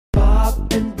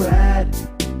and Brad,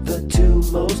 the two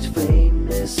most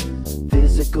famous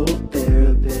physical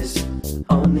therapists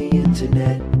on the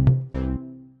internet.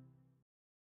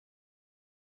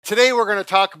 Today we're going to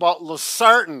talk about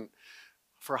losartan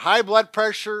for high blood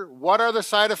pressure. What are the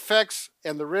side effects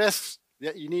and the risks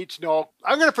that you need to know?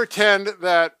 I'm going to pretend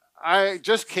that I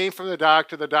just came from the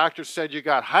doctor. The doctor said you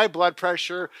got high blood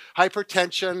pressure,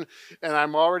 hypertension, and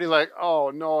I'm already like, oh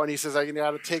no. And he says, I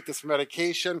got to take this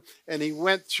medication. And he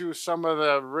went through some of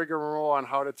the rigmarole on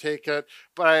how to take it.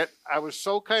 But I was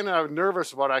so kind of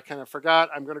nervous about it, I kind of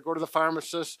forgot. I'm going to go to the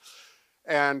pharmacist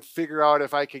and figure out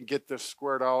if I can get this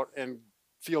squared out and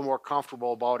feel more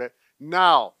comfortable about it.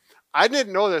 Now, I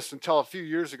didn't know this until a few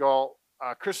years ago.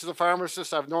 Chris is a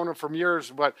pharmacist. I've known him for years,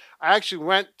 but I actually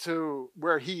went to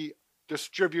where he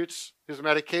distributes his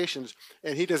medications,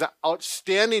 and he does an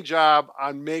outstanding job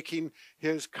on making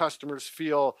his customers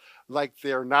feel like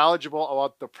they're knowledgeable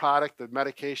about the product, the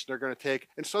medication they're going to take.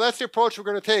 And so that's the approach we're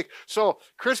going to take. So,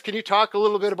 Chris, can you talk a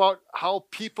little bit about how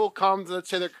people come, let's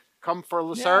say they're come for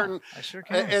losartan, I sure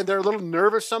can. and they're a little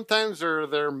nervous sometimes, or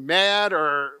they're mad,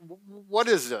 or what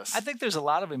is this? I think there's a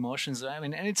lot of emotions. I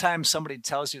mean, anytime somebody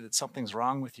tells you that something's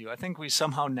wrong with you, I think we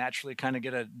somehow naturally kind of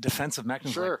get a defensive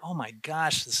mechanism. Sure. Like, oh my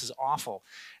gosh, this is awful.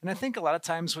 And I think a lot of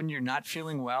times when you're not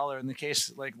feeling well, or in the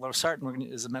case like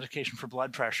losartan is a medication for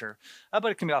blood pressure, but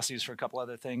it can be also used for a couple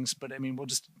other things. But I mean, we'll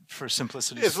just, for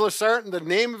simplicity. Is losartan the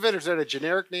name of it, or is that a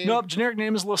generic name? Nope, generic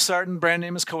name is losartan, brand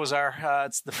name is Cozar.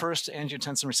 It's the first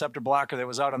angiotensin receptor blocker that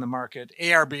was out on the market,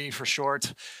 ARB for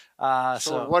short.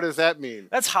 So what does that mean?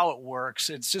 That's how it works.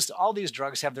 It's just all these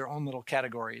drugs have their own little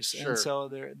categories. Sure. And so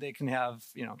they can have,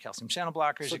 calcium channel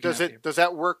blockers. So does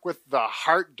that work with the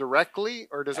heart directly,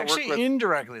 or does it work with...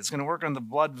 indirectly? It's going to work on the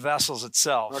blood vessels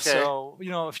itself. Okay. So,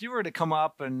 if you were to come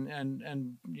up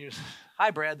and you... Hi,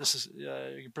 Brad. This is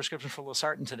your prescription for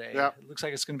losartan today. Yep. It looks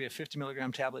like it's going to be a 50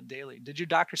 milligram tablet daily. Did your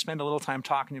doctor spend a little time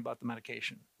talking to you about the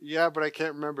medication? Yeah, but I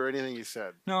can't remember anything he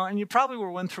said. No, and you probably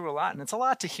went through a lot, and it's a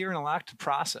lot to hear and a lot to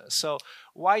process. So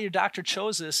why your doctor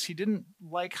chose this, he didn't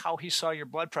like how he saw your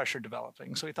blood pressure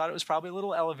developing. So he thought it was probably a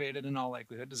little elevated in all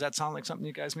likelihood. Does that sound like something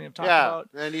you guys may have talked about?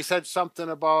 Yeah, and he said something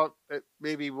about it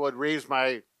maybe would raise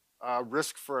my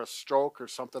risk for a stroke or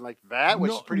something like that,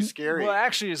 which is pretty scary. Well,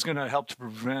 actually, it's going to help to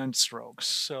prevent strokes.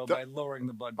 So by lowering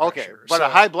the blood okay, pressure. but a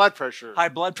high blood pressure. High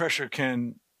blood pressure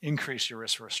can increase your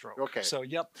risk for a stroke. Okay. So,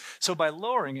 yep. So by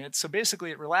lowering it, so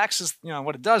basically it relaxes,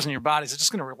 what it does in your body is it's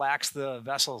just going to relax the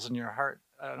vessels in your heart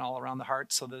and all around the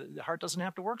heart so the heart doesn't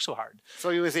have to work so hard. So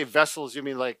you would say vessels, you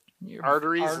mean like Your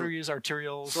arteries? Arteries,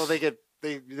 arterioles. So they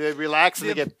relax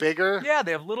and they get bigger? Yeah,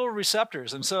 they have little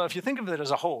receptors. And so if you think of it as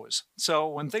a hose, so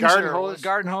when things garden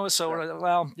hose. So,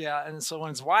 and so when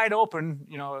it's wide open,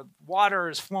 water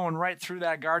is flowing right through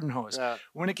that garden hose. Yeah.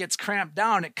 When it gets cramped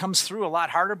down, it comes through a lot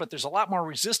harder, but there's a lot more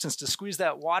resistance to squeeze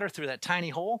that water through that tiny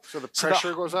hole. So the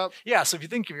pressure goes up? Yeah, so if you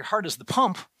think of your heart as the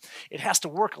pump, it has to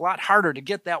work a lot harder to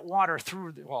get that water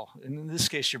through, in this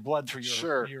case, your blood through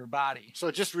your body. So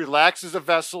it just relaxes the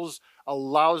vessels,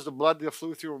 allows the blood to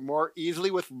flow through more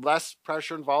easily with less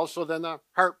pressure involved. So then the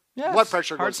blood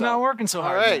pressure goes Heart's down. not working so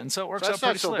hard. All right. Then, so it works so out that's not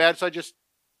pretty so slick. bad. So I just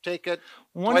take it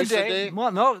one twice a day.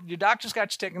 Well, no, your doctor's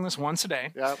got you taking this once a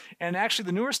day. Yep. And actually,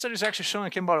 the newer studies actually showing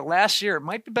that came about it last year. It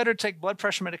might be better to take blood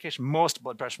pressure medication, most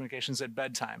blood pressure medications at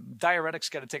bedtime.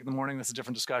 Diuretics got to take in the morning. That's a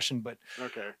different discussion. But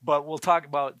we'll talk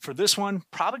about, for this one,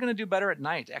 probably going to do better at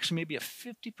night. Actually, maybe a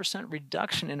 50%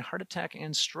 reduction in heart attack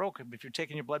and stroke if you're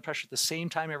taking your blood pressure at the same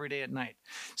time every day at night.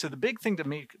 So the big thing to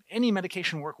make any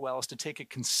medication work well is to take it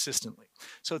consistently.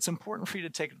 So it's important for you to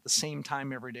take it at the same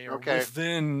time every day or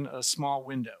within a small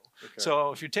window. Okay.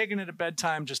 So if you're taking it at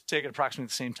bedtime, just take it approximately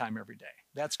the same time every day.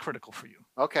 That's critical for you.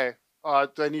 Okay.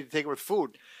 Do I need to take it with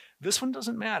food? This one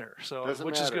doesn't matter,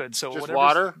 which is good. So just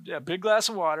water? Yeah, big glass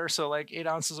of water. So like 8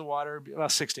 ounces of water,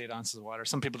 6 to 8 ounces of water.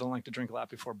 Some people don't like to drink a lot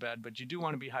before bed, but you do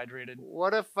want to be hydrated.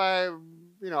 What if I,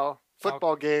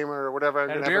 football game or whatever, I'm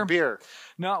going to have a beer?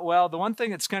 No, well, the one thing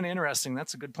that's kind of interesting,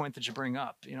 that's a good point that you bring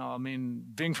up.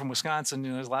 Being from Wisconsin,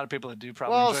 there's a lot of people that do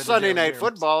probably enjoy Sunday night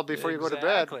football before you go to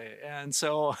bed. Exactly. And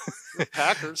so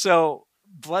Packers. So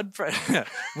blood pressure,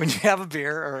 when you have a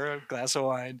beer or a glass of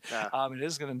wine, it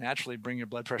is going to naturally bring your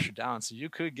blood pressure down. So you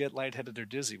could get lightheaded or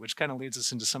dizzy, which kind of leads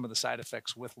us into some of the side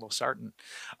effects with losartan.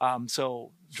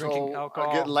 So drinking alcohol.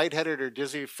 I get lightheaded or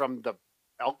dizzy from the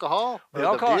alcohol? The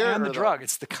alcohol and the drug.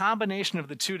 It's the combination of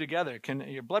the two together.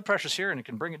 Your blood pressure's here and it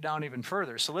can bring it down even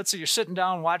further. So let's say you're sitting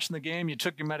down watching the game, you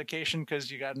took your medication because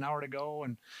you got an hour to go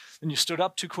and then you stood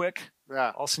up too quick.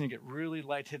 Yeah. All of a sudden you get really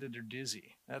lightheaded or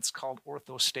dizzy. That's called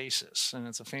orthostasis, and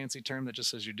it's a fancy term that just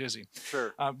says you're dizzy.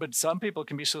 Sure. But some people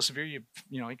can be so severe, you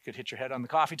could hit your head on the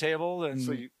coffee table, and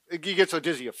so you get so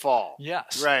dizzy you fall.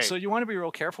 Yes. Right. So you want to be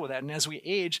real careful with that. And as we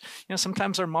age,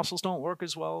 sometimes our muscles don't work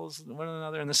as well as one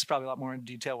another. And this is probably a lot more in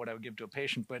detail what I would give to a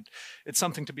patient, but it's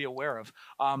something to be aware of.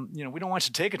 We don't want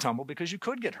you to take a tumble because you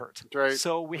could get hurt. Right.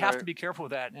 So we have to be careful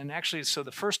with that. And actually, so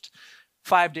the first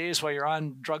 5 days while you're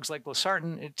on drugs like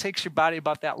losartan, it takes your body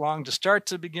about that long to start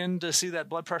to begin to see that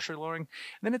blood pressure lowering.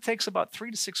 And then it takes about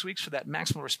 3 to 6 weeks for that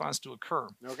maximal response to occur.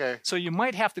 Okay. So you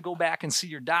might have to go back and see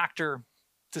your doctor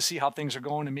to see how things are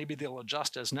going, and maybe they'll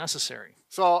adjust as necessary.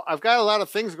 So I've got a lot of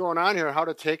things going on here, how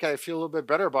to take it. I feel a little bit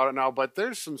better about it now, but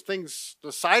there's some things,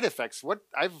 the side effects. What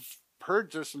I've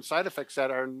heard, there's some side effects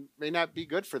that may not be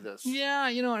good for this. Yeah,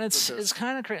 and it's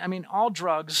kind of crazy. I mean, all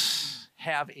drugs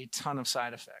have a ton of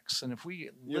side effects, and if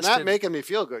you're not making me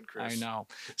feel good, Chris. I know.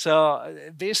 So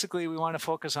basically, we want to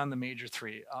focus on the major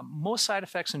three. Most side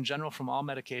effects in general from all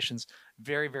medications,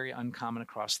 very, very uncommon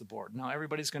across the board. Now,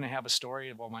 everybody's going to have a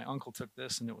story of, well, my uncle took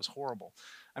this and it was horrible.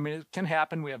 I mean, it can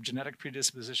happen. We have genetic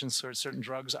predispositions towards certain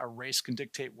drugs. Our race can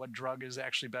dictate what drug is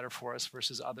actually better for us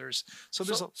versus others.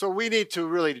 So we need to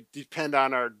really depend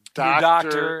on our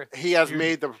doctor. He has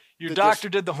made your doctor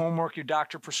did the homework. Your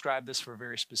doctor prescribed this for a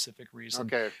very specific reason.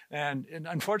 Okay. And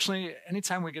unfortunately,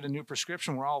 anytime we get a new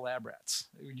prescription, we're all lab rats.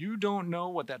 You don't know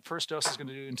what that first dose is going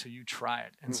to do until you try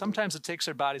it. And sometimes it takes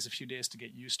our bodies a few days to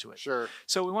get used to it. Sure.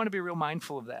 So we want to be real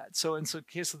mindful of that. So in the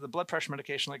case of the blood pressure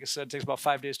medication, like I said, it takes about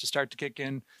 5 days to start to kick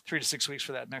in, 3 to 6 weeks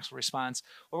for that maximal response.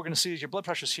 What we're going to see is your blood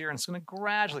pressure's here, and it's going to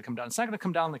gradually come down. It's not going to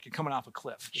come down like you're coming off a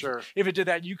cliff. Sure. If it did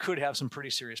that, you could have some pretty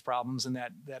serious problems, and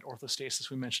that orthostasis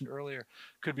we mentioned earlier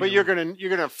could be. But you're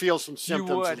gonna feel some symptoms,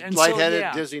 you would. And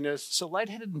lightheaded, dizziness. So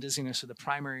lightheaded and dizziness are the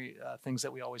primary things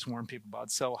that we always warn people about.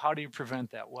 So how do you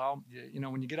prevent that? Well,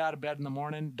 when you get out of bed in the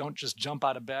morning, don't just jump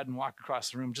out of bed and walk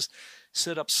across the room. Just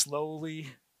sit up slowly.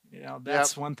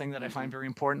 That's one thing that I find very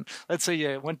important. Let's say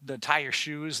you went to tie your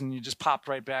shoes and you just popped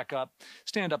right back up.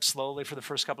 Stand up slowly for the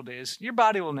first couple of days. Your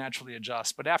body will naturally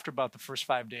adjust, but after about the first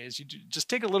 5 days, you just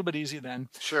take it a little bit easy then.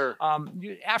 Sure.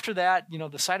 After that,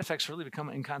 the side effects really become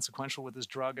inconsequential with this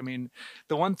drug. I mean,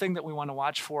 the one thing that we want to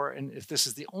watch for, and if this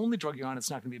is the only drug you're on, it's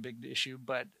not going to be a big issue,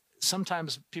 but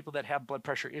sometimes people that have blood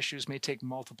pressure issues may take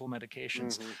multiple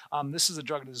medications. This is a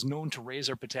drug that is known to raise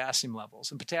our potassium levels.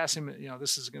 And potassium,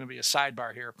 this is going to be a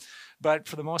sidebar here. But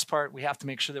for the most part, we have to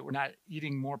make sure that we're not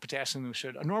eating more potassium than we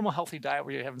should. A normal healthy diet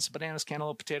where you're having some bananas,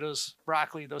 cantaloupe, potatoes,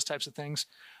 broccoli, those types of things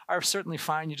are certainly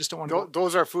fine. You just don't want to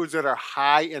Those are foods that are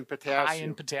high in potassium. High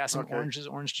in potassium, okay. Oranges,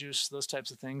 orange juice, those types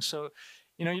of things. So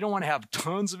you don't want to have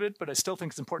tons of it, but I still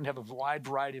think it's important to have a wide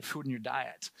variety of food in your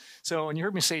diet. So when you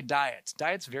heard me say diet's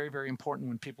very, very important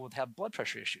when people have blood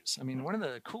pressure issues. I mean, one of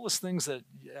the coolest things that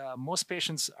most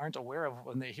patients aren't aware of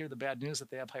when they hear the bad news that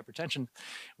they have hypertension,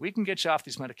 we can get you off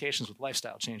these medications with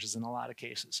lifestyle changes in a lot of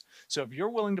cases. So if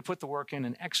you're willing to put the work in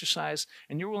and exercise,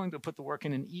 and you're willing to put the work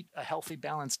in and eat a healthy,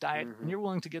 balanced diet, and you're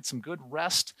willing to get some good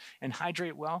rest and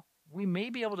hydrate well, we may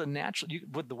be able to naturally,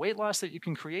 with the weight loss that you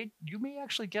can create, you may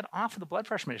actually get off of the blood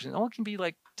pressure medication. It only can be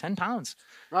like 10 pounds.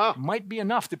 Oh. Might be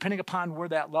enough depending upon where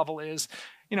that level is.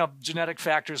 Genetic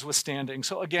factors withstanding.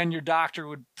 So again, your doctor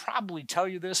would probably tell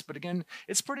you this, but again,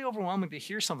 it's pretty overwhelming to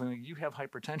hear something like you have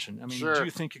hypertension. I mean, Sure. Do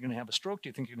you think you're going to have a stroke? Do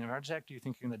you think you're going to have a heart attack? Do you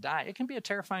think you're going to die? It can be a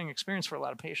terrifying experience for a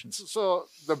lot of patients. So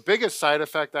the biggest side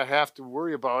effect I have to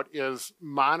worry about is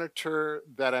monitor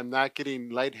that I'm not getting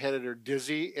lightheaded or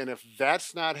dizzy. And if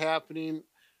that's not happening,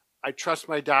 I trust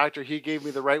my doctor. He gave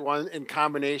me the right one in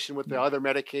combination with the other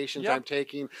medications I'm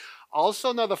taking.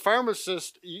 Also, now the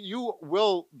pharmacist, you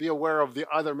will be aware of the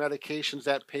other medications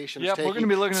that patients take. We're going to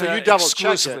be looking at that you double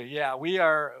exclusively. check it. Yeah, we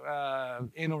are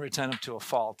anal retentive to a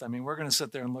fault. I mean, we're going to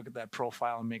sit there and look at that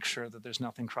profile and make sure that there's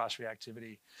nothing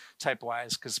cross-reactivity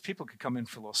type-wise, because people could come in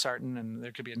for losartan, and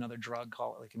there could be another drug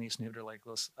called like an ACE inhibitor like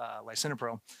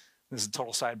lisinopril. This is a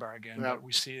total sidebar again, but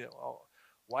we see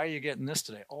why are you getting this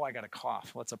today? Oh, I got a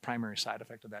cough. What's a primary side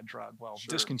effect of that drug? Well,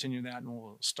 discontinue that and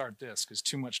we'll start this, because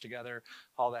too much together,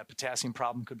 all that potassium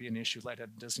problem could be an issue,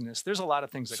 lightheaded dizziness. There's a lot of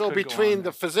things that could go on. So between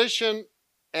the physician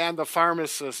and the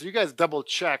pharmacist, you guys double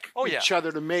check each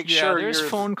other to make sure. There's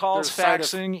phone calls,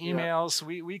 faxing, emails.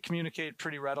 We communicate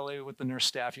pretty readily with the nurse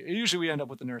staff. Usually we end up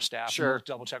with the nurse staff. Sure. And we'll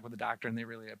double check with the doctor and they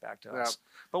really get back to us.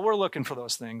 But we're looking for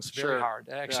those things very hard.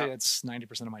 Actually, it's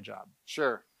 90% of my job.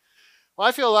 Sure. Well,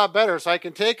 I feel a lot better, so I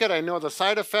can take it. I know the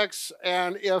side effects,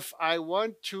 and if I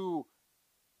want to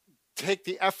take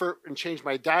the effort and change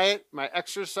my diet, my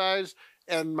exercise,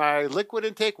 and my liquid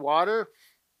intake, water,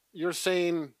 you're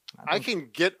saying I can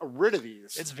get rid of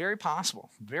these. It's very possible.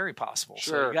 Very possible.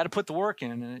 Sure. So you got to put the work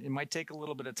in, and it might take a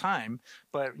little bit of time.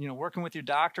 But working with your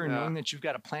doctor and knowing that you've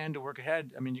got a plan to work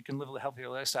ahead, I mean, you can live a healthier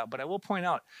lifestyle. But I will point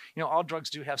out, all drugs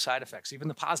do have side effects. Even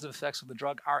the positive effects of the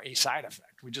drug are a side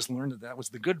effect. We just learned that was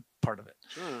the good part of it.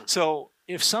 Sure. So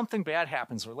if something bad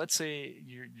happens, or let's say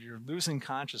you're losing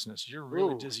consciousness, you're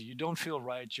really dizzy, you don't feel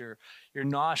right, you're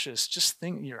nauseous, just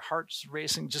think your heart's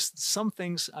racing, just some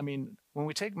things. I mean, when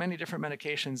we take many different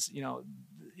medications,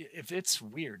 if it's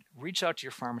weird, reach out to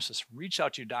your pharmacist, reach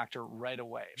out to your doctor right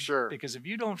away. Sure. Because if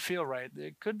you don't feel right,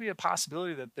 there could be a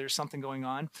possibility that there's something going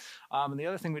on. And the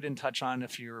other thing we didn't touch on,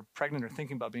 if you're pregnant or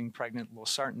thinking about being pregnant,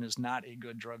 losartan is not a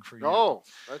good drug for you. Oh,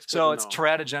 that's good. So it's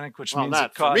teratogenic, which means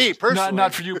not for me personally.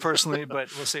 Not for you personally, but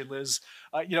we'll say Liz.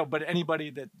 But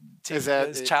anybody that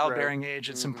is childbearing age,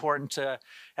 it's important to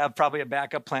have probably a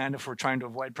backup plan if we're trying to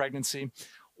avoid pregnancy.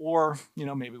 Or,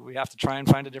 maybe we have to try and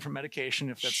find a different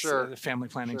medication if that's the family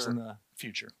planning's in the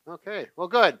future. Okay, well,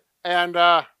 good. And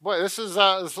boy, this is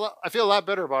I feel a lot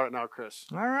better about it now, Chris.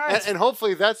 All right. And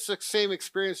hopefully that's the same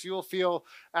experience you'll feel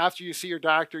after you see your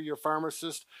doctor, your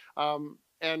pharmacist.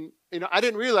 And, I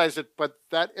didn't realize it, but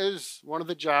that is one of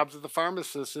the jobs of the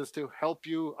pharmacist, is to help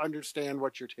you understand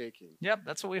what you're taking. Yep,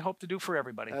 that's what we hope to do for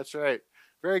everybody. That's right.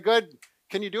 Very good.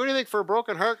 Can you do anything for a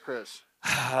broken heart, Chris?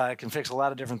 I can fix a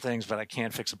lot of different things, but I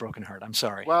can't fix a broken heart. I'm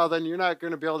sorry. Well, then you're not going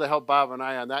to be able to help Bob and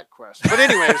I on that quest. But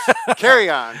anyways, carry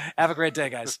on. Have a great day,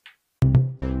 guys.